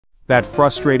That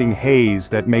frustrating haze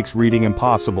that makes reading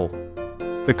impossible.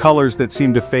 The colors that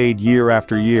seem to fade year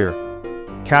after year.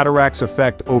 Cataracts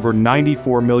affect over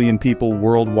 94 million people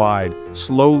worldwide,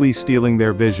 slowly stealing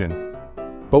their vision.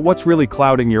 But what's really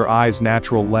clouding your eye's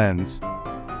natural lens?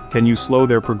 Can you slow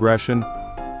their progression?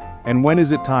 And when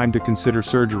is it time to consider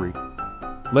surgery?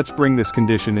 Let's bring this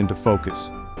condition into focus.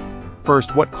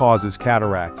 First, what causes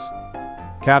cataracts?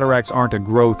 Cataracts aren't a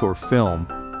growth or film.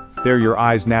 They're your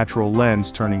eye's natural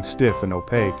lens turning stiff and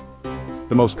opaque.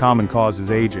 The most common cause is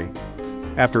aging.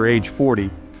 After age 40,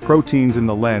 proteins in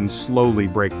the lens slowly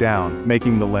break down,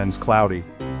 making the lens cloudy.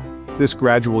 This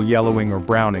gradual yellowing or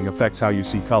browning affects how you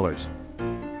see colors.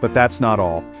 But that's not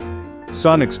all.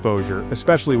 Sun exposure,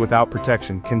 especially without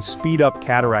protection, can speed up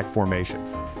cataract formation.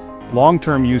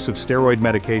 Long-term use of steroid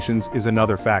medications is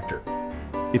another factor.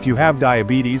 If you have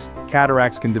diabetes,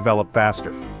 cataracts can develop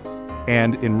faster.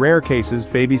 And, in rare cases,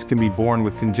 babies can be born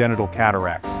with congenital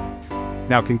cataracts.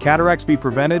 Now, can cataracts be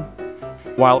prevented?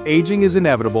 While aging is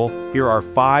inevitable, here are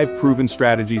 5 proven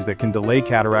strategies that can delay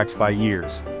cataracts by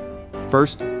years.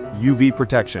 First, UV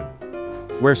protection.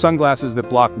 Wear sunglasses that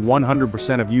block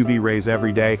 100% of UV rays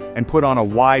every day, and put on a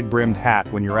wide-brimmed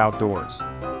hat when you're outdoors.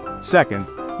 Second,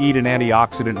 eat an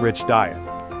antioxidant-rich diet.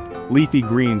 Leafy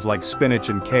greens like spinach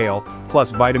and kale,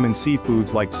 plus vitamin C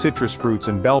foods like citrus fruits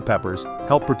and bell peppers,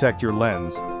 help protect your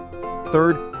lens.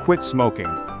 Third, quit smoking.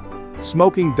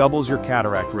 Smoking doubles your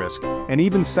cataract risk, and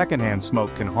even secondhand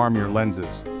smoke can harm your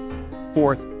lenses.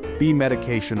 Fourth, be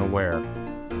medication aware.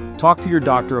 Talk to your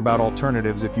doctor about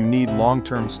alternatives if you need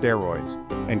long-term steroids,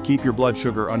 and keep your blood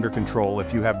sugar under control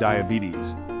if you have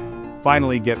diabetes.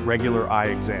 Finally, get regular eye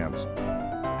exams.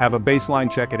 Have a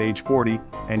baseline check at age 40,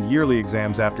 and yearly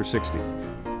exams after 60.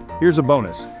 Here's a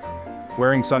bonus.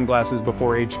 Wearing sunglasses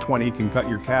before age 20 can cut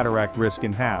your cataract risk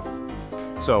in half.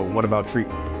 So, what about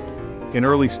treatment? In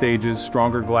early stages,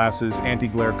 stronger glasses,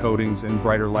 anti-glare coatings, and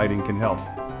brighter lighting can help.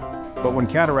 But when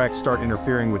cataracts start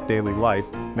interfering with daily life,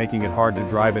 making it hard to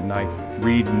drive at night,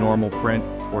 read normal print,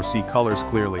 or see colors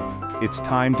clearly, it's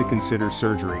time to consider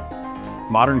surgery.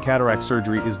 Modern cataract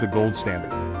surgery is the gold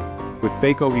standard. With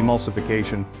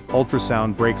phacoemulsification,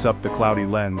 ultrasound breaks up the cloudy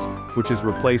lens, which is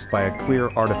replaced by a clear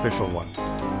artificial one.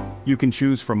 You can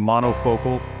choose from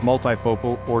monofocal,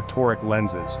 multifocal, or toric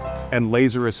lenses, and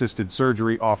laser-assisted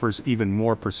surgery offers even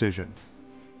more precision.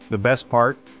 The best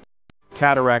part?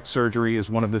 Cataract surgery is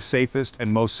one of the safest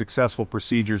and most successful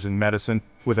procedures in medicine,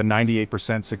 with a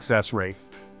 98% success rate.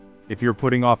 If you're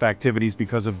putting off activities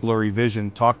because of blurry vision,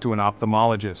 talk to an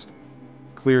ophthalmologist.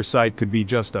 Clear sight could be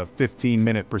just a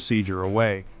 15-minute procedure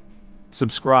away.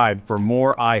 Subscribe for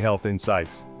more eye health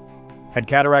insights. Had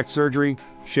cataract surgery?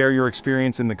 Share your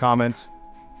experience in the comments.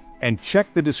 And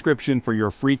check the description for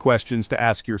your free questions to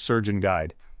ask your surgeon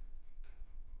guide.